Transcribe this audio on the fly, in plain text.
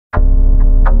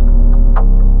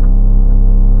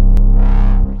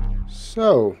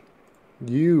So,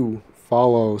 you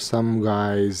follow some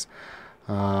guy's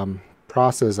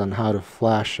process on how to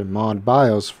flash a mod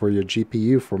BIOS for your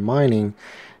GPU for mining,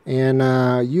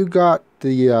 and you got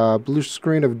the blue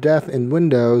screen of death in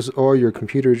Windows, or your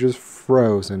computer just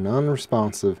froze and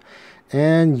unresponsive,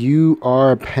 and you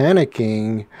are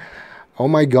panicking. Oh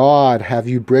my god, have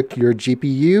you bricked your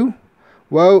GPU?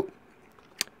 Well,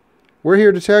 we're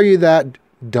here to tell you that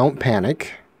don't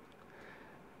panic.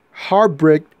 Hard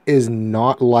bricked is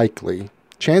not likely.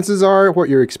 Chances are what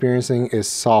you're experiencing is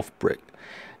soft bricked,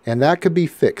 and that could be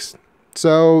fixed.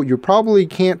 So you probably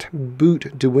can't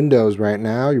boot to Windows right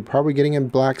now. You're probably getting a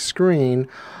black screen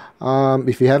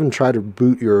if you haven't tried to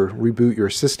reboot your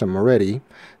system already.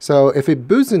 So if it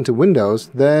boots into Windows,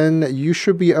 then you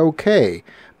should be okay.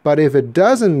 But if it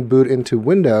doesn't boot into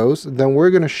Windows, then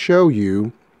we're going to show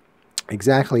you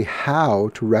exactly how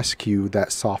to rescue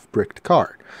that soft bricked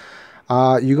card.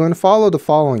 You're going to follow the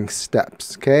following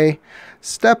steps, okay?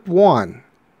 Step 1,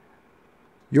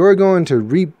 you're going to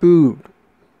reboot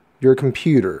your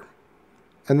computer,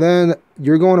 and then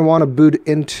you're going to want to boot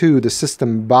into the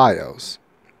system BIOS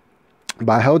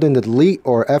by holding the delete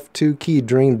or F2 key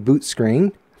during boot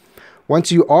screen.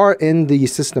 Once you are in the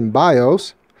system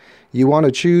BIOS, you want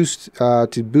to choose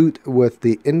to boot with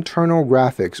the internal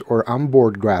graphics or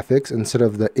onboard graphics instead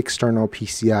of the external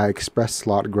PCI Express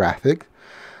slot graphic.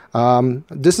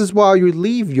 This is while you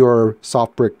leave your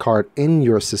soft brick card in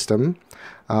your system.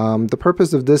 The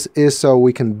purpose of this is so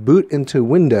we can boot into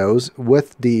Windows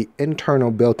with the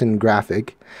internal built-in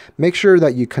graphic. Make sure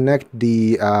that you connect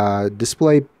the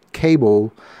display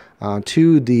cable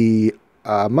to the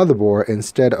motherboard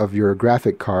instead of your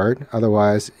graphic card.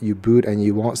 Otherwise, you boot and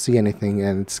you won't see anything,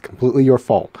 and it's completely your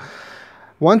fault.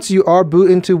 Once you are boot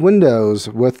into Windows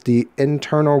with the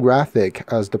internal graphic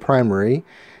as the primary,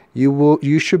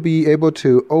 you should be able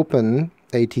to open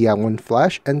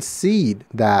ATIWINFLASH and seed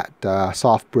that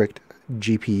soft bricked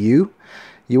GPU.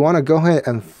 You want to go ahead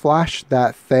and flash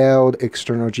that failed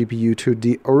external GPU to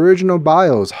the original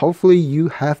BIOS. Hopefully you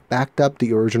have backed up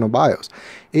the original BIOS.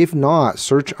 If not,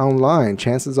 search online.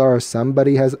 Chances are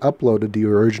somebody has uploaded the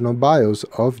original BIOS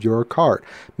of your card.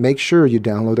 Make sure you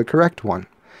download the correct one.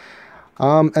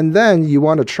 And then you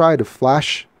want to try to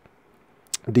flash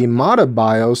the modded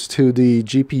BIOS to the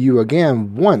GPU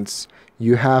again once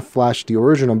you have flashed the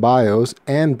original BIOS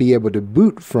and be able to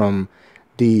boot from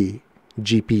the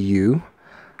GPU.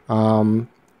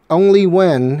 Only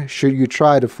when should you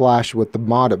try to flash with the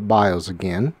modded BIOS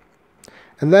again.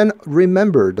 And then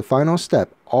remember the final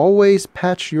step. Always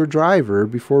patch your driver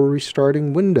before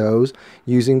restarting Windows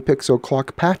using Pixel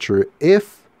Clock Patcher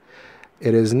if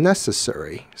it is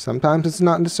necessary. Sometimes it's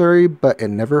not necessary, but it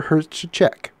never hurts to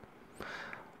check.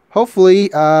 Hopefully,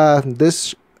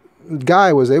 this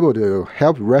guy was able to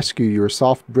help rescue your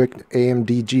soft bricked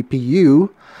AMD GPU,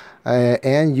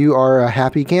 and you are a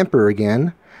happy camper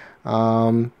again.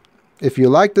 If you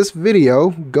like this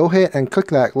video, go ahead and click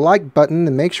that like button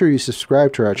and make sure you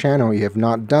subscribe to our channel if you have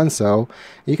not done so.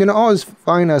 You can always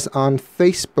find us on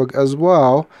Facebook as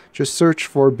well. Just search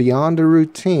for Beyond the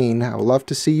Routine. I would love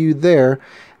to see you there.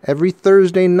 Every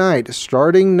Thursday night,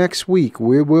 starting next week,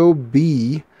 we will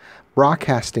be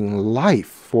broadcasting live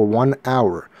for 1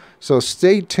 hour. So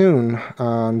stay tuned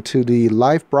to the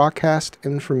live broadcast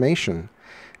information.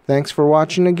 Thanks for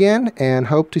watching again, and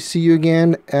hope to see you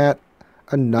again at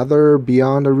another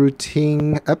Beyond the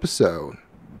Routine episode.